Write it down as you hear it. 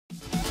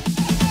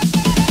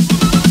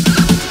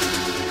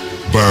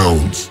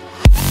bounds.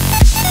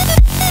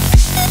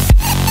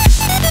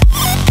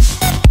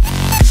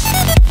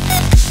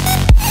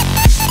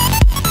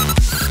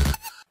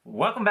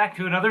 Welcome back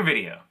to another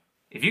video.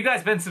 If you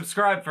guys been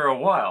subscribed for a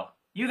while,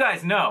 you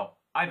guys know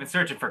I've been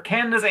searching for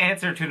Canada's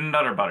answer to the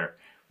Nutter Butter.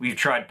 We've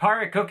tried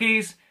Pirate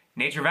cookies,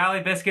 Nature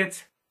Valley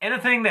biscuits,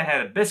 anything that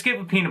had a biscuit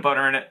with peanut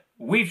butter in it,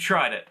 we've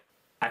tried it.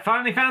 I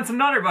finally found some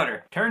Nutter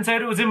Butter. Turns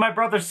out it was in my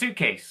brother's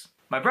suitcase.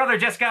 My brother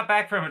just got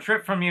back from a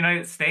trip from the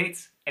United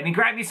States, and he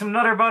grabbed me some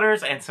Nutter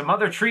Butters and some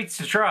other treats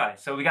to try,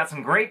 so we got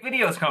some great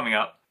videos coming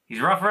up. He's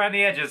rough around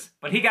the edges,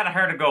 but he got a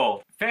heart of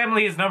gold.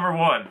 Family is number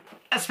one,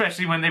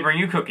 especially when they bring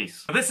you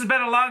cookies. But this has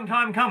been a long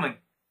time coming,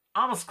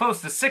 almost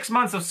close to 6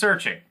 months of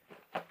searching.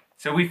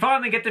 So we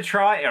finally get to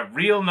try a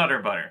real Nutter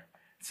Butter.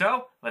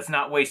 So, let's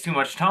not waste too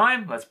much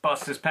time, let's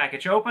bust this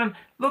package open,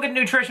 look at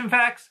nutrition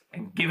facts,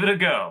 and give it a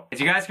go. As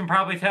you guys can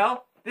probably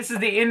tell, this is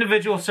the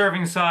individual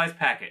serving size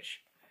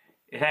package.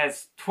 It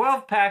has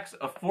 12 packs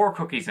of 4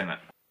 cookies in it.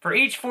 For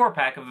each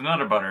 4-pack of the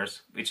Nutter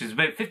Butters, which is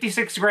about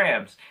 56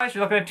 grams,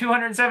 you're looking at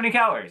 270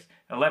 calories,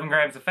 11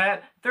 grams of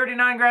fat,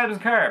 39 grams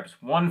of carbs,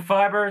 1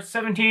 fiber,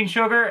 17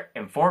 sugar,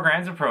 and 4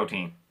 grams of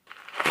protein.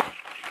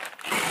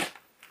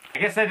 I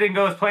guess that didn't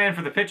go as planned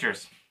for the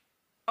pictures.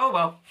 Oh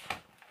well.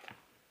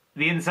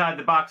 The inside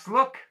the box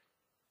look.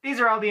 These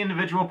are all the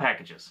individual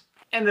packages.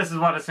 And this is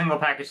what a single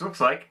package looks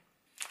like.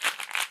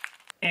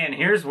 And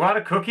here's what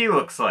a cookie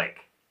looks like.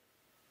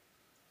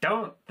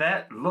 Don't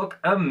that look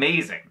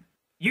amazing?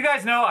 You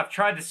guys know I've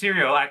tried the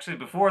cereal actually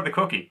before the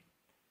cookie.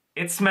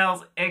 It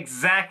smells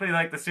exactly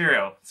like the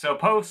cereal. So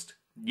Post,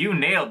 you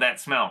nailed that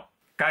smell.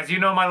 Guys, you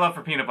know my love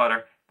for peanut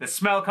butter. The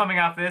smell coming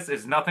off this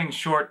is nothing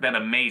short than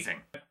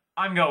amazing.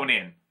 I'm going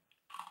in.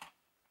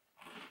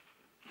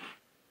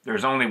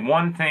 There's only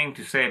one thing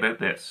to say about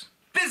this.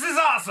 This is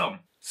awesome!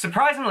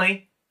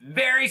 Surprisingly,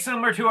 very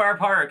similar to our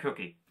Pirate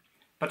cookie.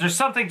 But there's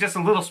something just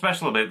a little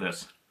special about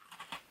this.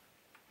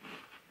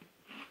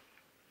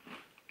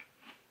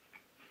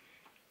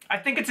 I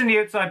think it's in the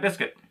outside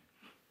biscuit.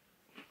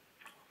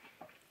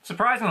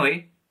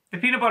 Surprisingly, the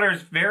peanut butter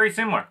is very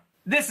similar.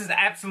 This is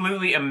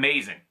absolutely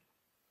amazing.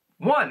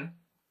 1,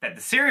 that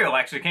the cereal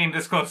actually came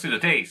this close to the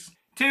taste.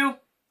 2,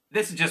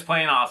 this is just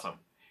plain awesome.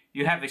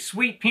 You have a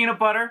sweet peanut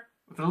butter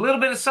with a little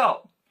bit of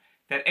salt.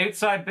 That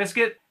outside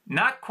biscuit,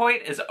 not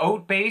quite as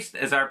oat-based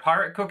as our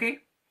Pirate cookie.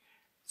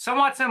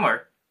 Somewhat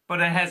similar,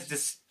 but it has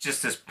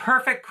just this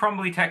perfect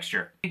crumbly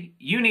texture.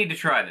 You need to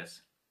try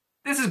this.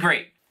 This is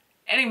great.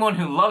 Anyone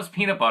who loves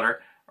peanut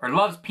butter or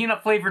loves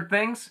peanut flavored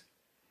things,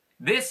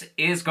 this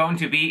is going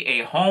to be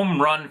a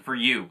home run for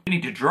you. You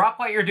need to drop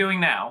what you're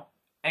doing now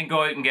and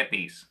go out and get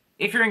these.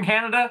 If you're in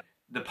Canada,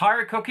 the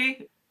Pirate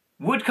cookie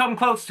would come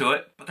close to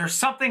it, but there's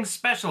something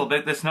special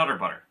about this Nutter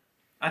Butter.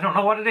 I don't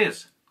know what it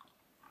is.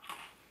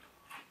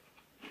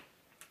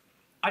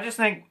 I just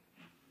think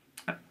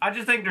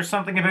there's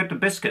something about the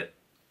biscuit.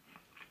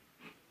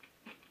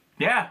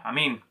 Yeah, I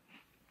mean,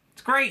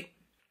 it's great.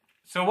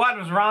 So what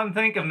does Ron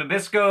think of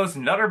Nabisco's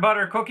Nutter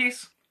Butter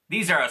cookies?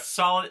 These are a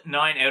solid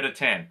 9 out of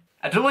 10.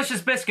 A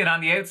delicious biscuit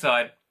on the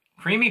outside,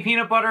 creamy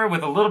peanut butter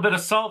with a little bit of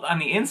salt on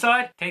the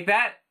inside. Take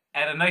that,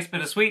 add a nice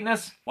bit of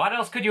sweetness. What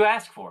else could you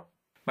ask for?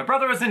 My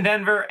brother was in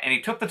Denver and he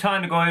took the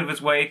time to go out of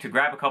his way to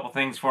grab a couple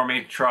things for me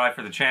to try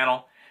for the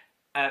channel.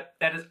 That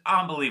is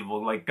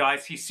unbelievable. Like,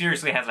 guys, he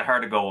seriously has a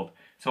heart of gold.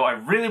 So I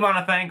really want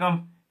to thank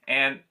him,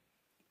 and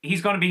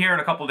he's going to be here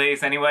in a couple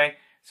days anyway,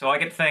 so I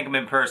get to thank him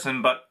in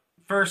person, but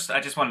first, I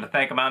just wanted to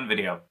thank him on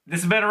video.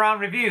 This has been Around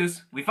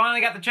Reviews. We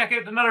finally got to check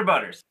out the Nutter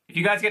Butters. If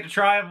you guys get to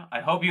try them,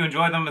 I hope you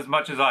enjoy them as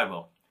much as I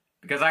will,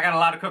 because I got a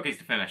lot of cookies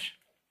to finish.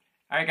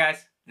 Alright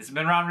guys, this has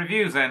been Around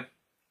Reviews, and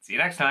see you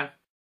next time.